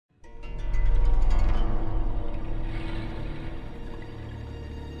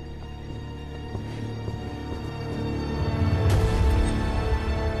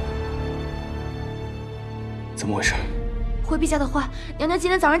么回事？回陛下的话，娘娘今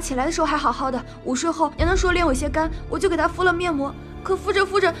天早上起来的时候还好好的，午睡后娘娘说脸有些干，我就给她敷了面膜。可敷着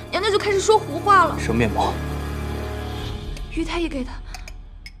敷着，娘娘就开始说胡话了。什么面膜？于太医给的。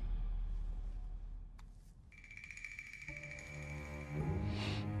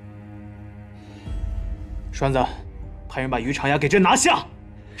栓子，派人把于长崖给朕拿下。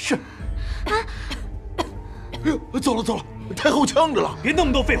是。哎呦，走了，太后呛着了！别那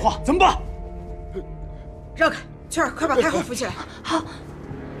么多废话，怎么办？让开，雀儿，快把太后扶起来。好。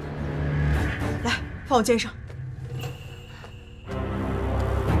来，放我肩上。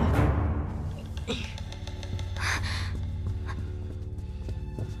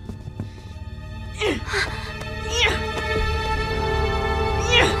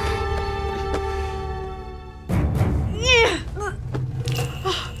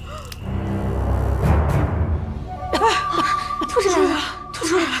吐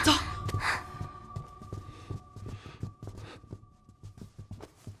出来了，走。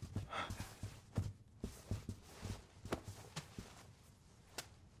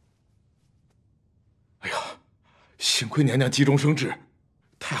哎呀，幸亏娘娘急中生智，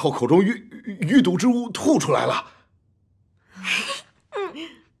太后口中余毒之物吐出来了。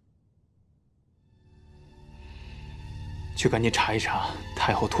去赶紧查一查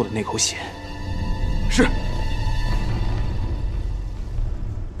太后吐的那口血。是。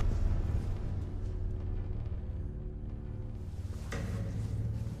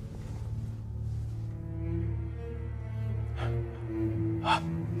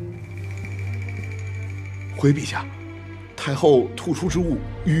回陛下，太后吐出之物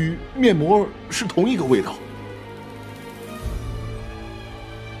与面膜是同一个味道。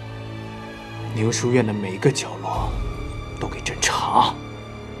宁书院的每一个角落都给朕查，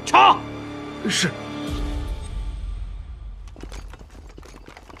查。是。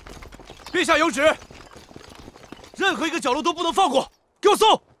陛下有旨，任何一个角落都不能放过，给我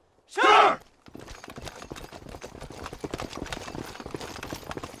搜。是。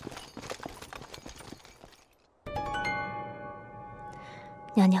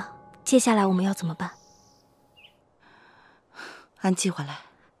娘娘，接下来我们要怎么办？按计划来。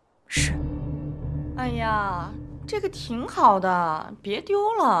是。哎呀，这个挺好的，别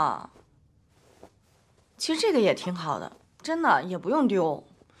丢了。其实这个也挺好的，真的也不用丢。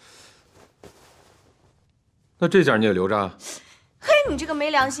那这件你也留着？嘿，你这个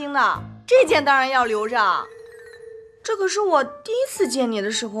没良心的，这件当然要留着。这可是我第一次见你的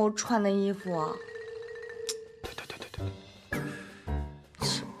时候穿的衣服啊。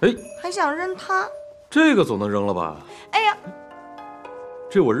哎，还想扔它？这个总能扔了吧？哎呀，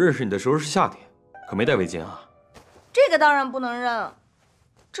这我认识你的时候是夏天，可没戴围巾啊。这个当然不能扔，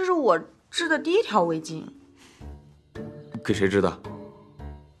这是我织的第一条围巾。给谁织的？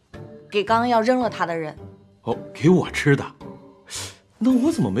给刚刚要扔了它的人。哦，给我织的。那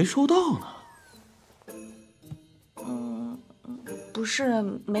我怎么没收到呢？不是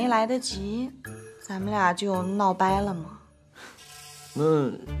没来得及，咱们俩就闹掰了吗？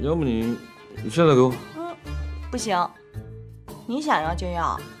那要不你现在给我？不行，你想要就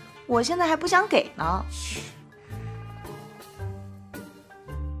要，我现在还不想给呢。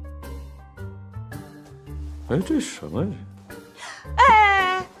哎，这什么呀？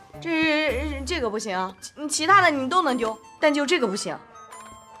哎，这个不行，其他的你都能丢，但就这个不行。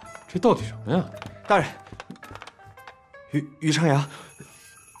这到底什么呀？大人，于长崖。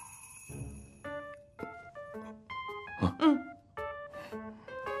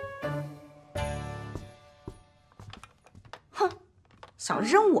哼，想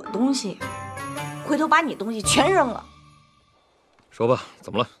扔我东西，回头把你东西全扔了。说吧，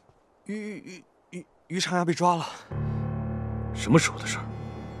怎么了？于长崖被抓了。什么时候的事儿？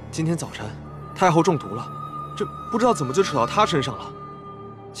今天早晨，太后中毒了，这不知道怎么就扯到她身上了。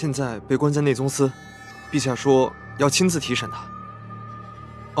现在被关在内宗司，陛下说要亲自提审她。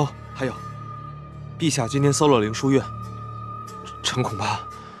哦，还有，陛下今天搜了灵书院，臣恐怕……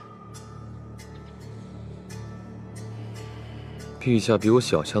陛下比我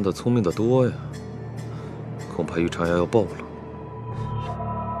想象的聪明得多呀，恐怕于长崖要暴露。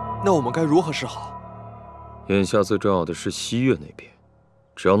那我们该如何是好？眼下最重要的是西岳那边，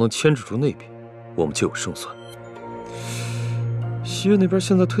只要能牵制住那边，我们就有胜算。西岳那边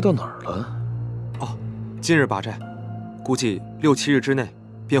现在退到哪儿了？哦，今日拔寨，估计6、7日之内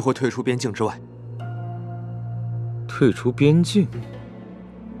便会退出边境之外。退出边境，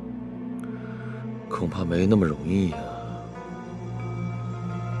恐怕没那么容易呀。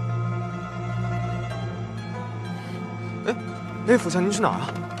哎，府相，您去哪儿啊？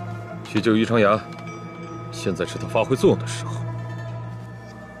去救于长崖，现在是他发挥作用的时候。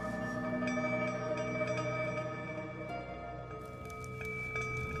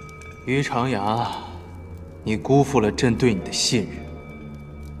于长崖，你辜负了朕对你的信任。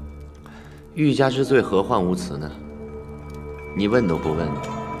欲加之罪，何患无辞呢？你问都不问，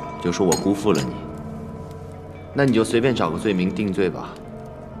就说我辜负了你，那你就随便找个罪名定罪吧。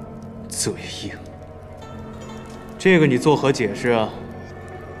嘴硬，这个你作何解释啊？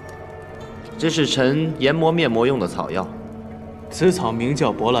这是臣研磨面膜用的草药，此草名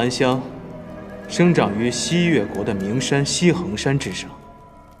叫博兰香，生长于西越国的名山西衡山之上，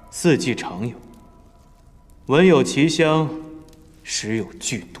四季常有。闻有其香，实有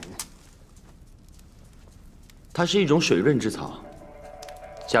剧毒。它是一种水润之草，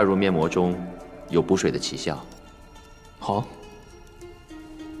加入面膜中有补水的奇效。好，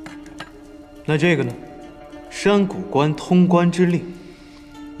那这个呢？山谷关通关之令，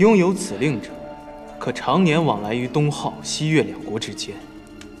拥有此令者，可常年往来于东浩、西越两国之间。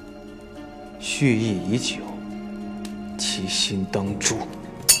蓄意已久，其心当诛。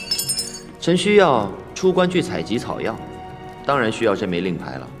臣需要出关去采集草药，当然需要这枚令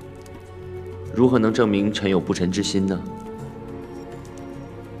牌了。如何能证明臣有不臣之心呢？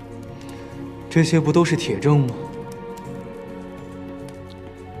这些不都是铁证吗？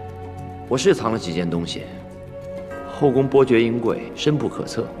我是藏了几件东西，后宫波谲淫诡，深不可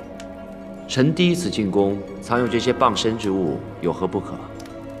测。臣第一次进宫，藏有这些傍身之物，有何不可？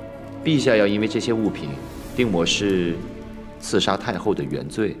陛下要因为这些物品定我是刺杀太后的原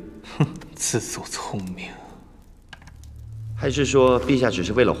罪，哼，自作聪明。还是说陛下只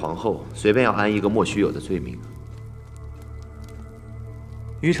是为了皇后，随便要安一个莫须有的罪名？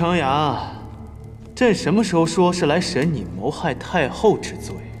于长崖，朕什么时候说是来审你谋害太后之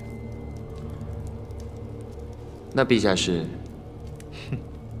罪？那陛下是？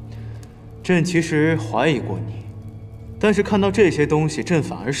朕其实怀疑过你，但是看到这些东西，朕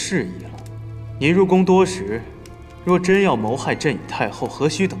反而释疑了。你入宫多时，若真要谋害朕与太后，何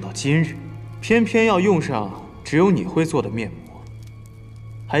须等到今日？偏偏要用上只有你会做的面膜，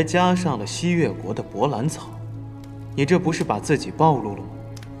还加上了西越国的博兰草，你这不是把自己暴露了吗？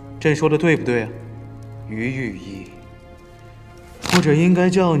朕说的对不对啊，于御医？或者应该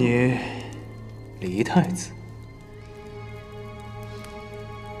叫你黎太子。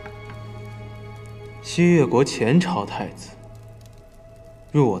西越国前朝太子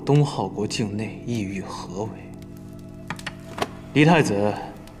入我东浩国境内，意欲何为？黎太子，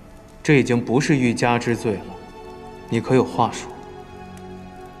这已经不是欲加之罪了，你可有话说？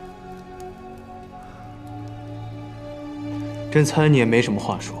朕猜你也没什么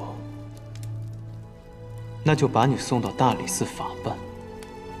话说，那就把你送到大理寺法办。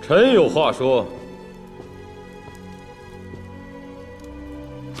臣有话说。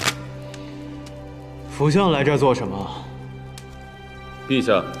辅相来这儿做什么？陛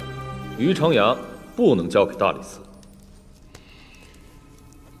下，于长崖不能交给大理寺。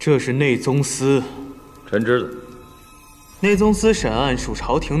这是内宗司。臣知道。内宗司审案属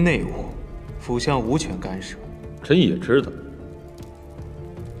朝廷内务，辅相无权干涉。臣也知道。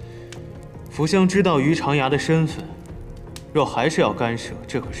辅相知道于长崖的身份，若还是要干涉，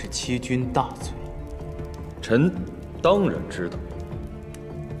这可是欺君大罪。臣当然知道。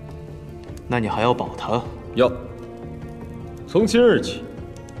那你还要保他？要。从今日起，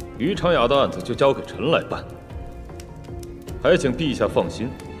于长崖的案子就交给臣来办，还请陛下放心。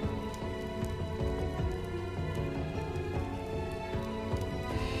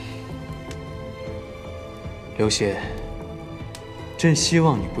刘协，朕希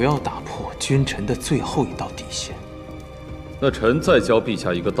望你不要打破君臣的最后一道底线。那臣再教陛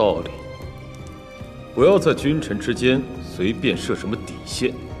下一个道理：不要在君臣之间随便设什么底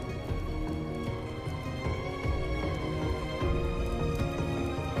线。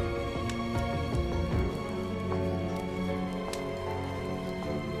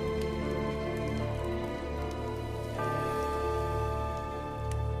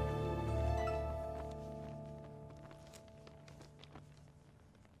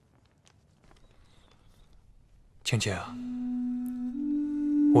青青，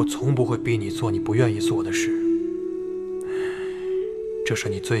我从不会逼你做你不愿意做的事。这是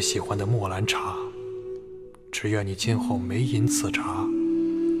你最喜欢的墨兰茶，只愿你今后每饮此茶，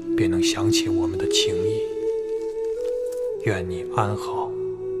便能想起我们的情谊。愿你安好。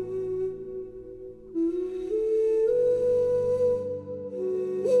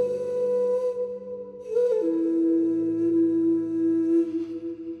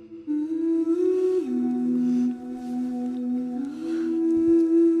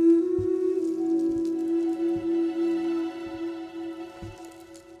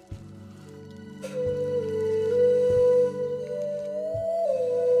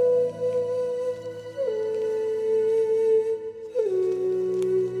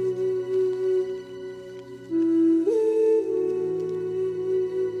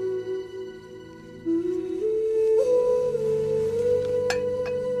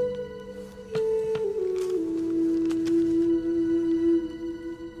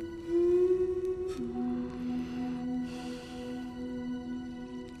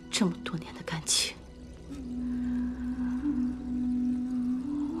这么多年的感情，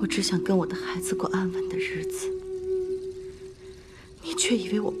我只想跟我的孩子过安稳的日子，你却以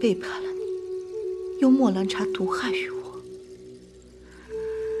为我背叛了你，用墨兰茶毒害于我。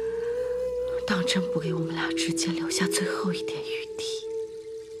当真不给我们俩之间留下最后一点余地。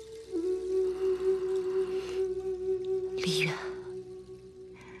离远，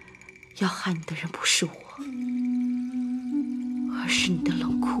要害你的人不是我，而是你的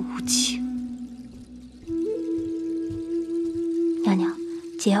冷酷无情。娘娘，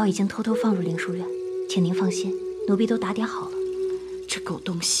解药已经偷偷放入灵书院，请您放心，奴婢都打点好了。这狗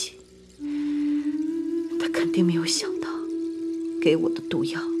东西，他肯定没有想到，给我的毒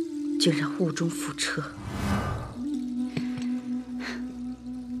药竟然误中副车。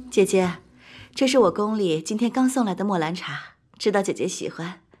姐姐，这是我宫里今天刚送来的墨兰茶，知道姐姐喜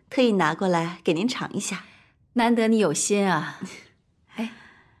欢，特意拿过来给您尝一下。难得你有心啊！哎，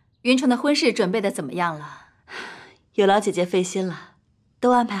云城的婚事准备的怎么样了？有劳姐姐费心了，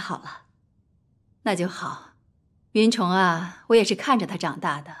都安排好了。那就好。云虫啊，我也是看着他长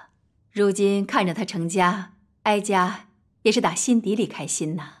大的，如今看着他成家哀家，也是打心底里开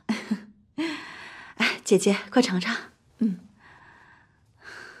心呐。哎，姐姐快尝尝。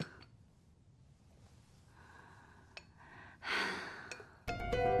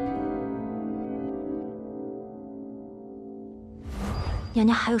娘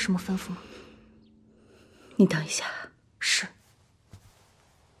娘还有什么吩咐吗？你等一下。是。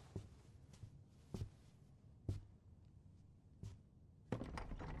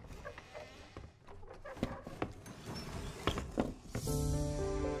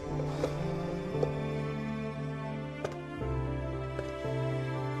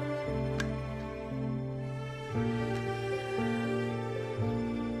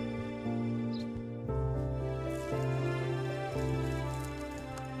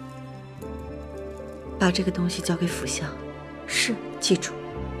把这个东西交给府相。是。记住，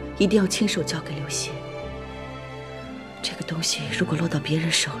一定要亲手交给刘协。这个东西如果落到别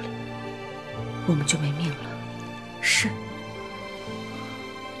人手里，我们就没命了。是。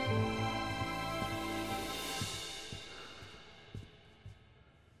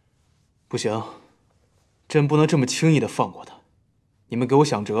不行，朕不能这么轻易的放过他。你们给我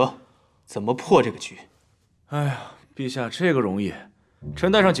想辙，怎么破这个局？哎呀，陛下这个容易，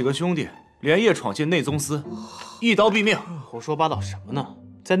臣带上几个兄弟，连夜闯进内宗司，一刀毙命。胡说八道什么呢？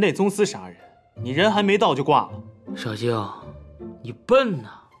在内宗司杀人，你人还没到就挂了。少卿，你笨呐，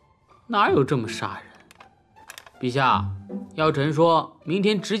哪有这么杀人？陛下，要臣说明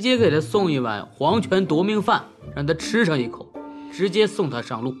天直接给他送一碗黄泉夺命饭，让他吃上一口，直接送他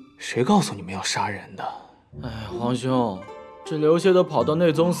上路。谁告诉你们要杀人的？哎，皇兄，这刘协都跑到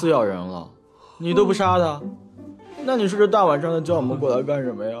内宗司要人了，你都不杀他，那你说这大晚上的叫我们过来干什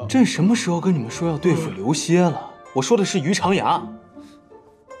么呀？朕什么时候跟你们说要对付刘协了？我说的是鱼长崖。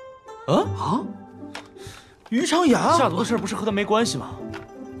鱼长崖下毒的事不是和他没关系吗？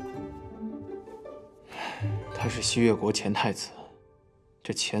他是西越国前太子，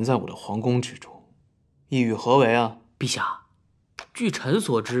这钱在我的皇宫之中，意欲何为啊？陛下，据臣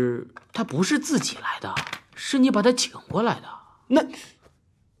所知，他不是自己来的，是你把他请过来的。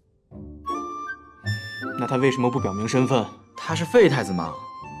那他为什么不表明身份？他是废太子嘛，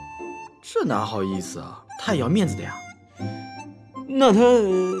这哪好意思啊？他也要面子的呀。那他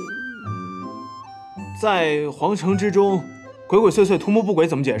在皇城之中鬼鬼祟祟、图谋不轨，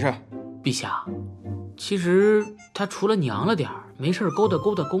怎么解释？陛下，其实他除了娘了点儿，没事勾搭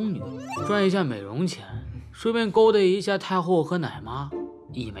勾搭宫女，赚一下美容钱，顺便勾搭一下太后和奶妈，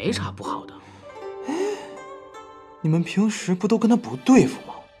也没啥不好的。你们平时不都跟他不对付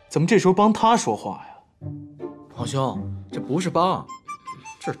吗？怎么这时候帮他说话呀？皇兄，这不是帮，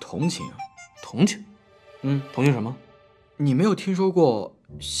这是同情。同情？同情什么？你没有听说过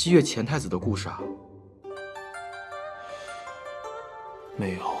西越前太子的故事啊？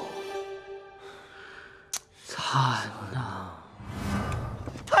没有。惨呐！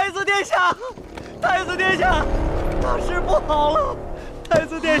太子殿下，太子殿下，大事不好了！太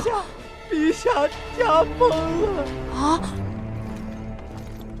子殿下，陛下驾崩了！啊！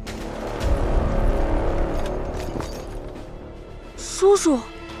叔叔！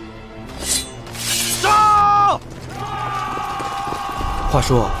杀！话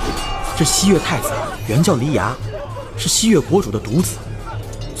说，这西越太子原叫黎牙，是西越国主的独子，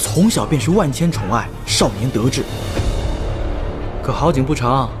从小便是万千宠爱，少年得志。可好景不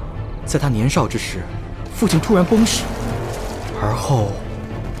长，在他年少之时，父亲突然崩逝，而后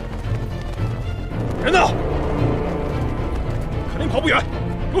人呢？肯定跑不远，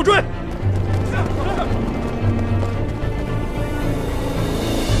给我追！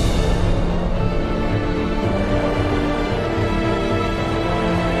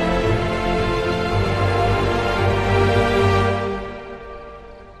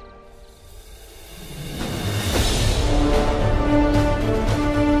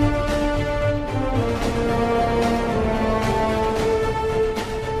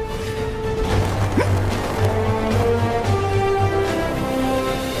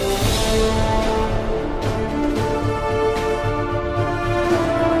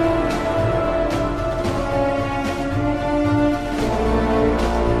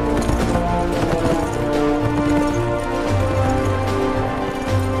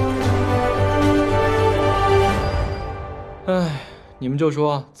就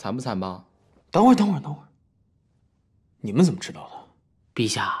说惨不惨吧？等会儿，你们怎么知道的？陛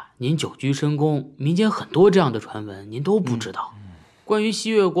下，您久居深宫，民间很多这样的传闻，您都不知道。关于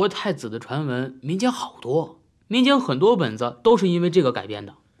西越国太子的传闻，民间好多，民间很多本子都是因为这个改编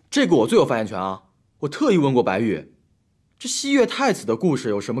的。这个我最有发言权啊！我特意问过白玉，这西越太子的故事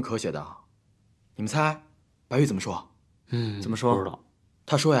有什么可写的？你们猜，白玉怎么说？怎么说？不知道。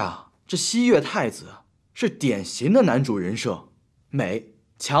他说呀，这西越太子是典型的男主人设，美、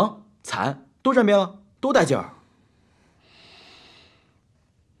强、惨都沾边了，都带劲儿。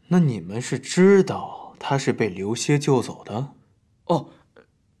那你们是知道他是被刘歇救走的？哦，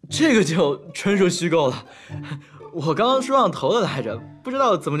这个就纯属虚构了。我刚刚说上头了来着，不知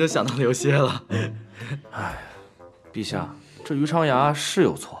道怎么就想到刘歇了。哎，陛下，这于长牙是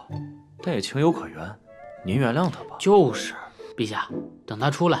有错，但也情有可原，您原谅他吧。就是，陛下，等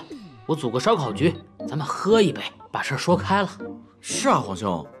他出来，我组个烧烤局，咱们喝一杯，把事儿说开了。是啊，皇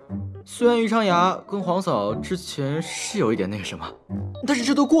兄，虽然于长牙跟皇嫂之前是有一点那个什么，但是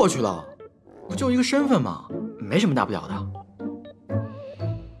这都过去了，不就一个身份吗？没什么大不了的。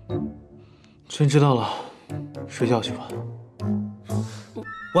朕知道了，睡觉去吧。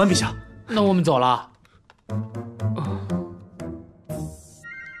晚安，陛下。那我们走了。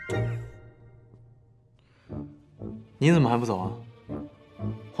你怎么还不走啊？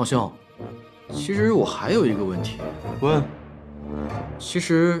皇兄，其实我还有一个问题。问。其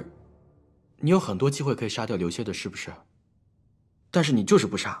实，你有很多机会可以杀掉刘歇的，是不是？但是你就是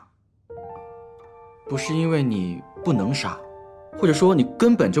不杀，不是因为你不能杀，或者说你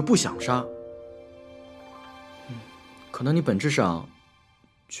根本就不想杀。可能你本质上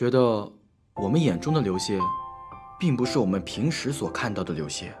觉得我们眼中的刘歇，并不是我们平时所看到的刘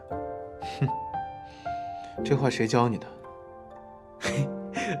歇。哼，这话谁教你的？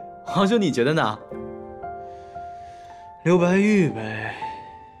皇兄，你觉得呢？刘白玉呗。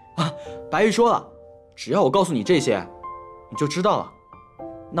啊，白玉说了，只要我告诉你这些，你就知道了。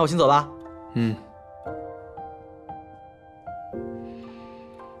那我先走了。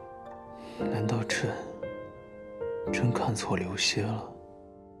难道朕看错刘歇了？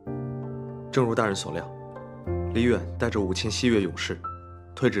正如大人所料，李远带着5000西越勇士，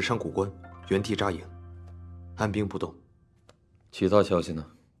退至山谷关，原地扎营，按兵不动。其他消息呢？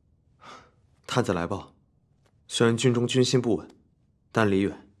探子来报，虽然军中军心不稳，但李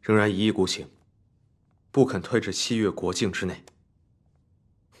远仍然一意孤行，不肯退至西越国境之内。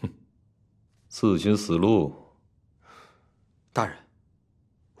自寻死路。大人，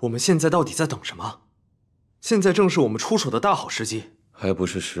我们现在到底在等什么？现在正是我们出手的大好时机，还不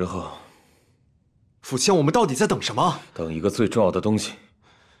是时候。府相，我们到底在等什么？等一个最重要的东西。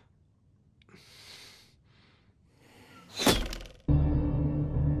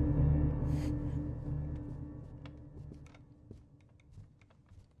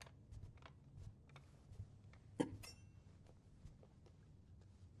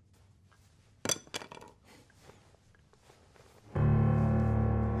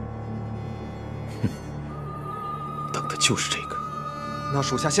就是这个，那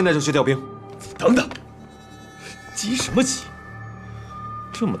属下现在就去调兵。等等，急什么急？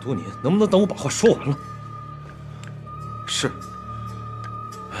这么多年，能不能等我把话说完了？是。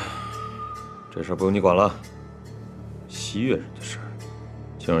这事不用你管了，西越人的事，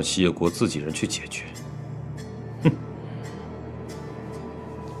就让西越国自己人去解决。哼。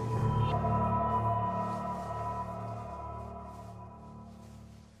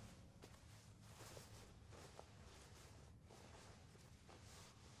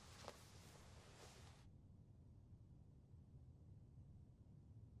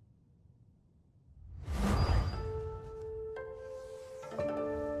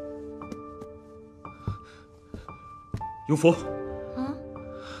有福。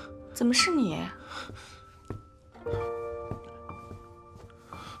怎么是你？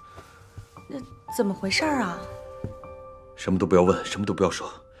那怎么回事啊？什么都不要问，什么都不要说，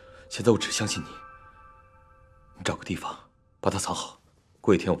现在我只相信你。你找个地方把他藏好，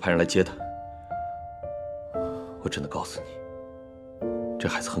过几天我派人来接他。我真的告诉你，这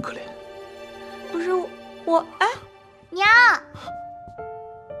孩子很可怜。不是我，哎，娘。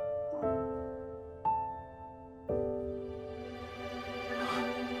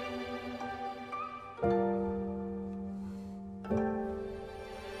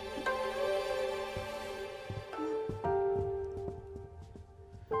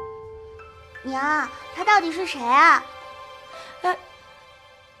娘，他到底是谁啊？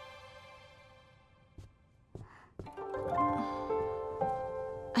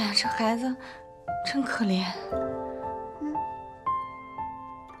哎呀，这孩子真可怜。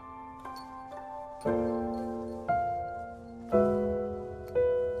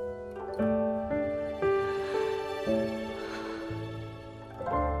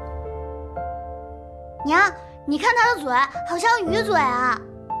你看他的嘴，好像鱼嘴啊！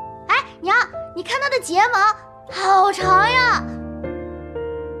哎，娘，你看他的睫毛，好长呀！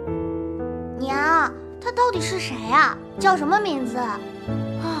娘，他到底是谁呀？叫什么名字？啊，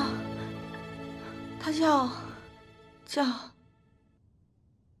他叫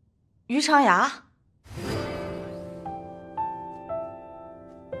鱼长崖。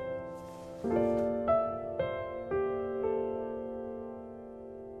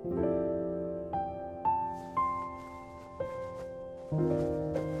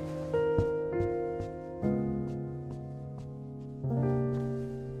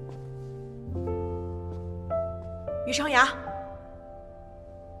于长崖，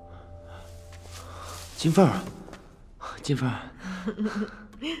金凤儿，金凤儿，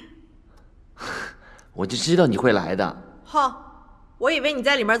我就知道你会来的。哼，我以为你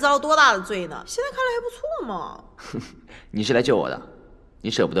在里面遭了多大的罪呢，现在看来还不错嘛。你是来救我的，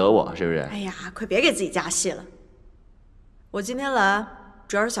你舍不得我是不是？哎呀，快别给自己加戏了。我今天来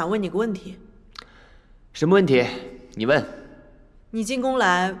主要是想问你个问题。什么问题？你问。你进宫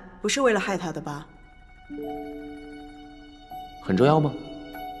来不是为了害他的吧？很重要吗？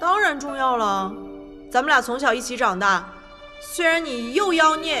当然重要了，咱们俩从小一起长大，虽然你又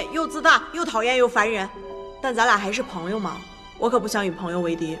妖孽又自大又讨厌又烦人，但咱俩还是朋友嘛，我可不想与朋友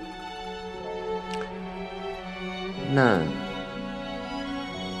为敌。那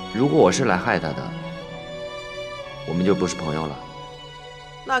如果我是来害他的，我们就不是朋友了。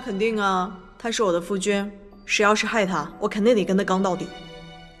那肯定啊，他是我的夫君，谁要是害他，我肯定得跟他刚到底。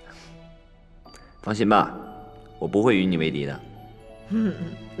放心吧，我不会与你为敌的。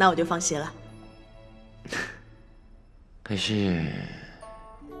那我就放心了。可是，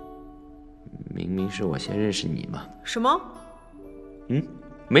明明是我先认识你嘛。什么？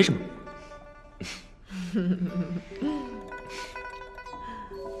没什么。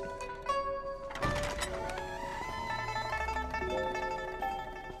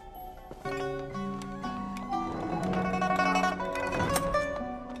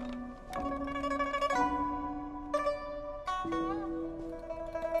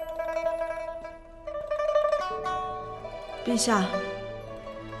陛下，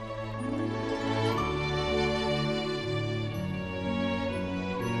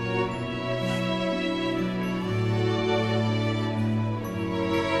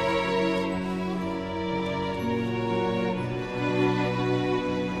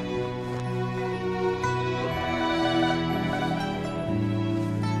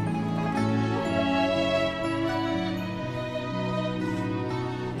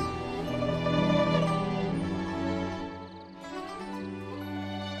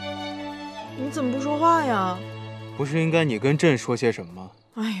你怎么不说话呀？不是应该你跟朕说些什么吗？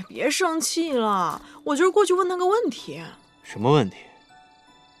哎呀，别生气了，我就是过去问他个问题。什么问题？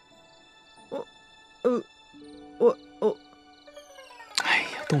哎呀，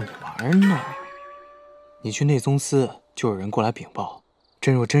逗你玩呢。你去内宗司，就有人过来禀报。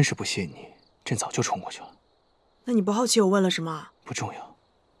朕若真是不信你，朕早就冲过去了。那你不好奇我问了什么？不重要，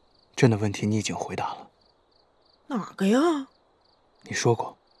朕的问题你已经回答了。哪个呀？你说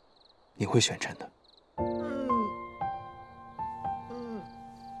过，你会选朕的。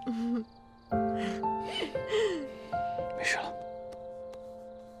没事了。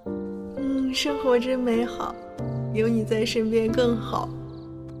生活真美好，有你在身边更好。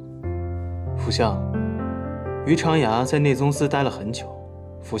辅相，于长崖在内宗司待了很久，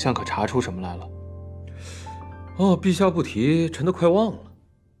辅相可查出什么来了？哦，陛下不提，臣都快忘了。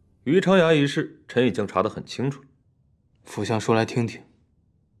于长崖一事，臣已经查得很清楚了。辅相说来听听。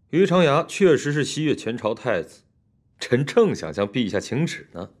于长崖确实是西越前朝太子，臣正想向陛下请旨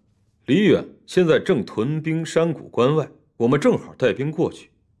呢。李远现在正屯兵山谷关外，我们正好带兵过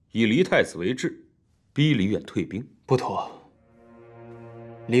去，以黎太子为质，逼李远退兵。不妥，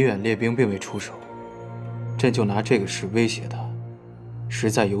李远列兵并未出手，朕就拿这个事威胁他，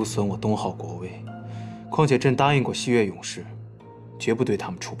实在有损我东浩国威。况且朕答应过西越勇士，绝不对他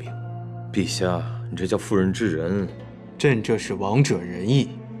们出兵。陛下，你这叫妇人之仁。朕这是王者仁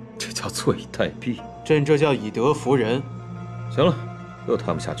义，这叫坐以待毙。朕这叫以德服人。行了，又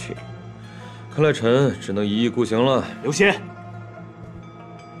谈不下去了。看来臣只能一意孤行了。留歇。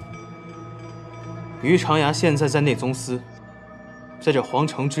于长崖现在在内宗司，在这皇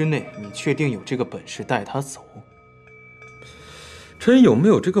城之内，你确定有这个本事带他走？臣有没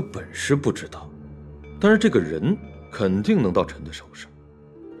有这个本事不知道，但是这个人肯定能到臣的手上。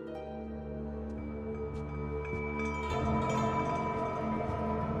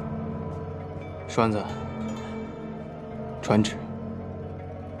栓子，传旨，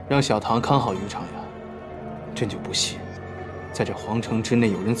让小唐看好于长崖。朕就不信，在这皇城之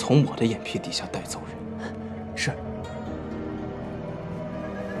内有人从我的眼皮底下带走人。是。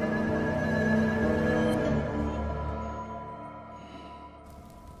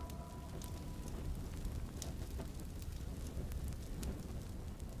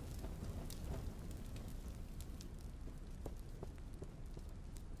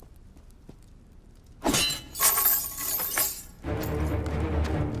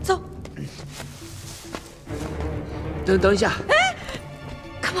等一下！哎，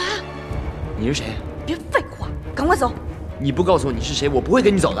干嘛？你是谁？别废话，赶快走！你不告诉我你是谁，我不会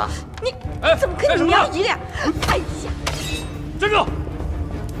跟你走的。你怎么跟你娘一样？哎呀！站住！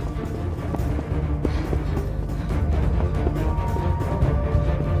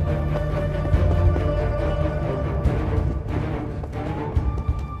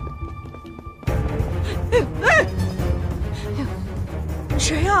哎，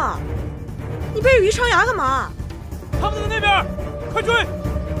谁呀？你背着于长崖干嘛？他们在那边，快追！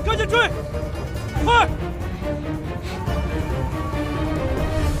赶紧追！快！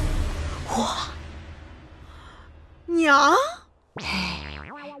哇，娘！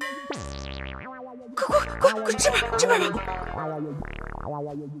快，这边吧！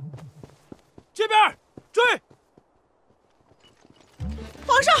这边追！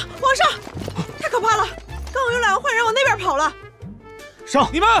皇上，太可怕了！刚好有2个坏人往那边跑了。上！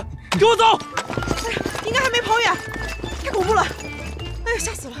你们给我走！哎呀，应该还没跑远，太恐怖了！哎呀，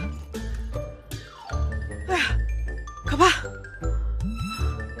吓死了！哎呀，可怕！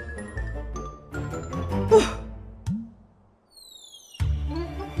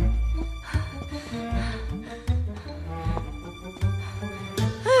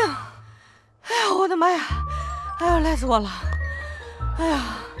哎呀，我的妈呀！哎呀，累死我了！哎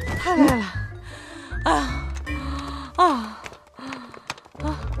呀，太累了！哎呀，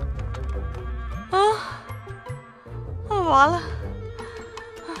完了！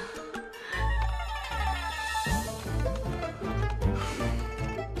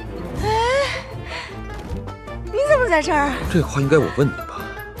哎，你怎么在这儿？这话应该我问你吧？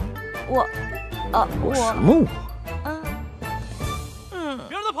我什么我？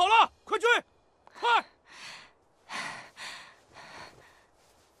别让他跑了，快追！快！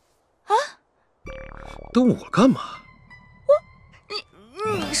啊！瞪我干嘛？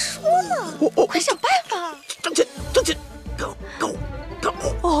你说呢？快想办法！站起！go！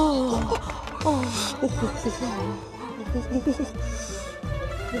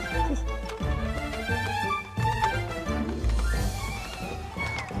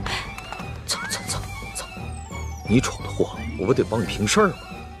 走！你闯的祸，我不得帮你平事儿吗？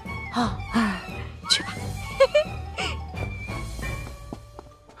去吧。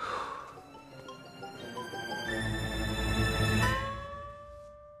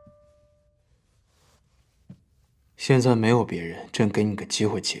现在没有别人，朕给你个机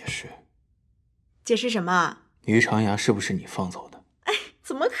会解释。解释什么？于长崖是不是你放走的？哎，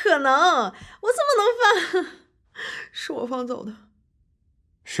怎么可能？我怎么能放？是我放走的。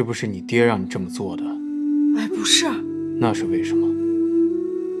是不是你爹让你这么做的？哎，不是。那是为什么？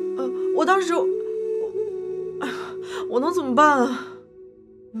我当时我能怎么办啊？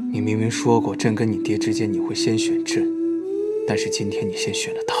你明明说过朕跟你爹之间你会先选朕，但是今天你先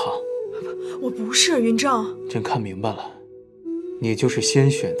选了他。我不是云正。朕看明白了，你就是先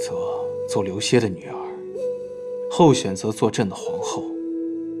选择做刘歇的女儿，后选择做朕的皇后。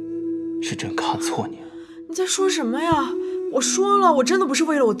是朕看错你了。你在说什么呀？我说了，我真的不是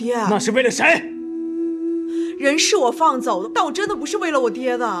为了我爹。那是为了谁？人是我放走的，但我真的不是为了我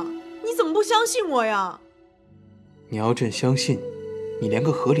爹的。你怎么不相信我呀？你要朕相信你连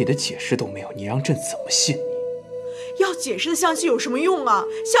个合理的解释都没有，你让朕怎么信你？要解释的相信有什么用啊？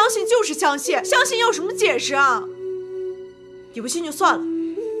相信就是相信，相信要什么解释啊？你不信就算了，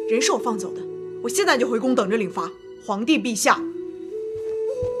人是我放走的，我现在就回宫等着领罚。皇帝陛下，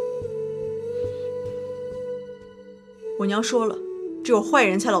我娘说了，只有坏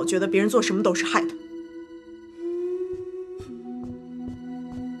人才老觉得别人做什么都是害他。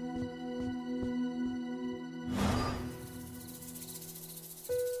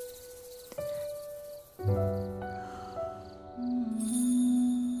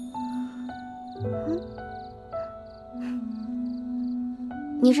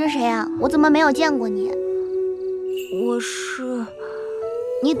你是谁啊？我怎么没有见过你？我是……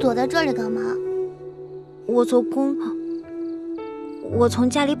你躲在这里干嘛？我从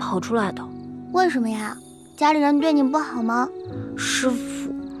家里跑出来的。为什么呀？家里人对你不好吗？师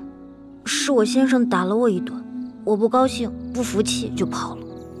傅，是我先生打了我一顿，我不高兴，不服气就跑了。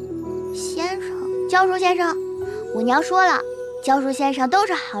先生，教书先生，我娘说了，教书先生都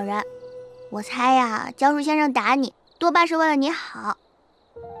是好人。我猜呀，教书先生打你，多半是为了你好。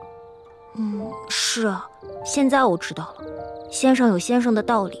是啊，现在我知道了，先生有先生的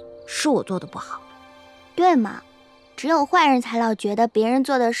道理，是我做的不好。对嘛，只有坏人才老觉得别人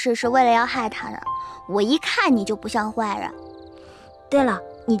做的事是为了要害他的。我一看你就不像坏人。对了，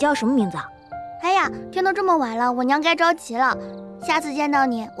你叫什么名字啊？哎呀，天都这么晚了，我娘该着急了。下次见到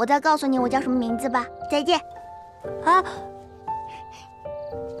你，我再告诉你我叫什么名字吧。再见。啊。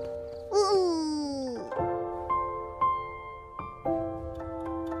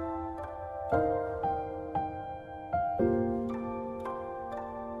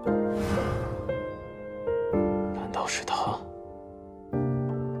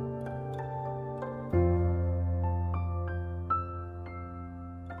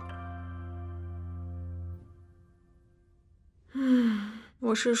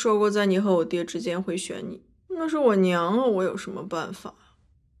我是说过在你和我爹之间会选你，那是我娘啊，我有什么办法？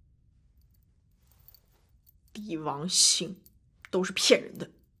帝王星都是骗人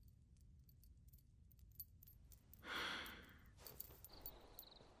的。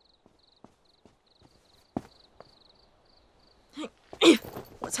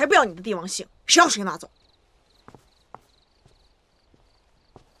我才不要你的帝王星，谁要谁拿走。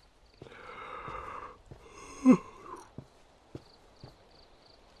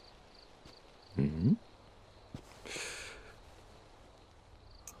嗯，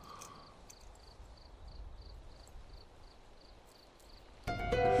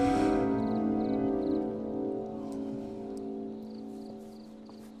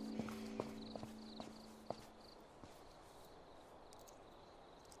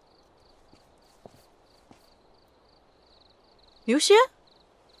刘星，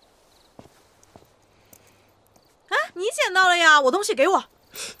哎，你捡到了呀？我东西给我。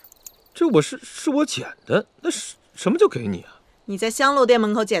这是我捡的，那什么就给你啊？你在香楼店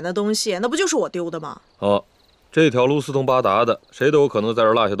门口捡的东西，那不就是我丢的吗？哦，这条路四通八达的，谁都有可能在这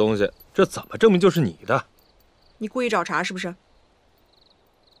儿落下东西，这怎么证明就是你的？你故意找茬是不是？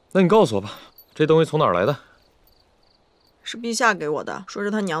那你告诉我吧，这东西从哪儿来的？是陛下给我的，说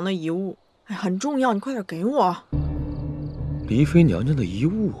是他娘的遗物，哎，很重要，你快点给我。黎妃娘娘的遗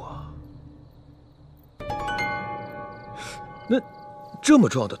物啊，那这么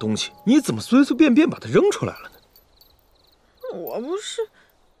重要的东西，你怎么随随便便把它扔出来了呢？我不是，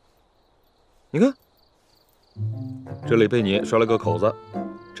你看，这里被你摔了个口子，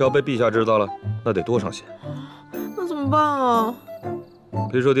这要被陛下知道了，那得多伤心。那怎么办啊？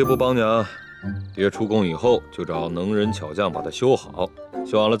别说爹不帮你啊，爹出宫以后就找能人巧匠把它修好，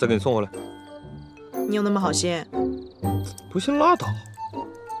修完了再给你送回来。你有那么好心？不信拉倒。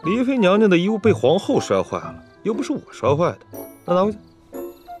黎妃娘娘的遗物被皇后摔坏了，又不是我摔坏的，那拿回去。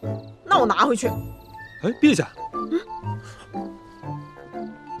那我拿回去。哎，陛下。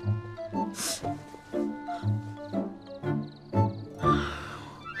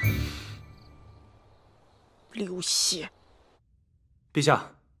刘协，陛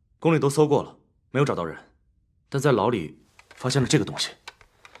下，宫里都搜过了，没有找到人，但在牢里发现了这个东西。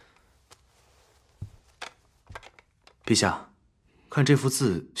陛下，看这幅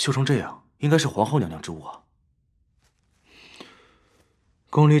字绣成这样，应该是皇后娘娘之物啊。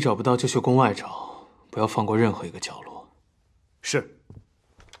宫里找不到就去宫外找，不要放过任何一个角落。是。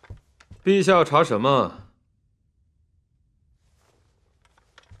陛下查什么？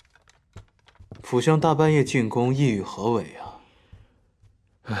辅相大半夜进宫，意欲何为啊？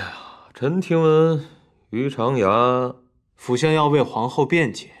哎呀，臣听闻于长牙，辅相要为皇后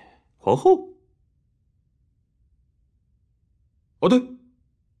辩解。皇后？哦，对，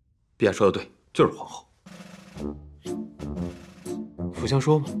陛下说的对，就是皇后。辅相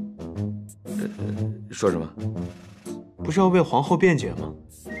说吧。说什么？不是要为皇后辩解吗？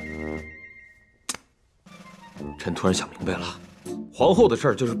臣突然想明白了，皇后的事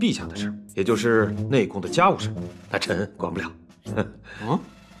儿就是陛下的事儿，也就是内宫的家务事，那臣管不了。啊？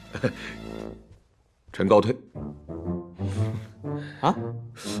臣告退。啊？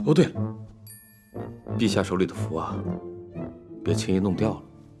哦，对了，陛下手里的符啊，别轻易弄掉了。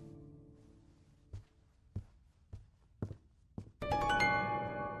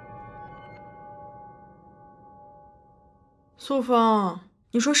素芳，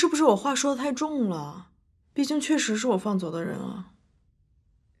你说是不是我话说的太重了？毕竟确实是我放走的人啊。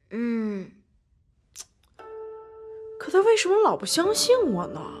可他为什么老不相信我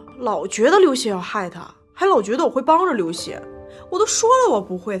呢？老觉得刘协要害他，还老觉得我会帮着刘协。我都说了我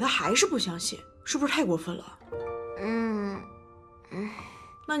不会，他还是不相信，是不是太过分了？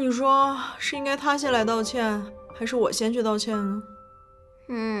那你说是应该他先来道歉，还是我先去道歉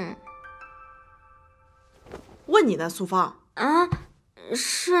呢？问你呢，素芳。啊，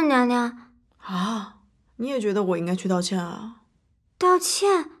是娘娘。啊，你也觉得我应该去道歉啊？道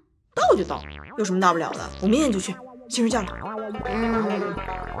歉？道就道，有什么大不了的？我明天就去，先睡觉了。